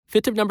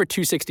Fit tip number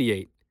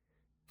 268.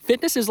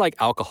 Fitness is like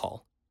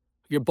alcohol.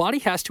 Your body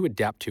has to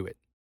adapt to it.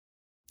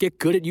 Get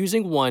good at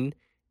using one,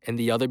 and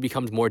the other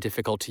becomes more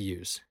difficult to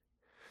use.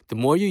 The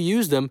more you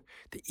use them,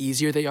 the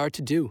easier they are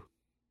to do.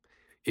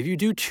 If you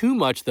do too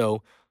much,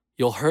 though,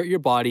 you'll hurt your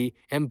body,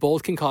 and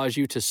both can cause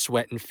you to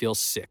sweat and feel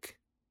sick.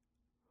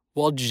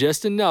 While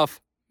just enough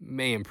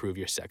may improve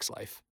your sex life.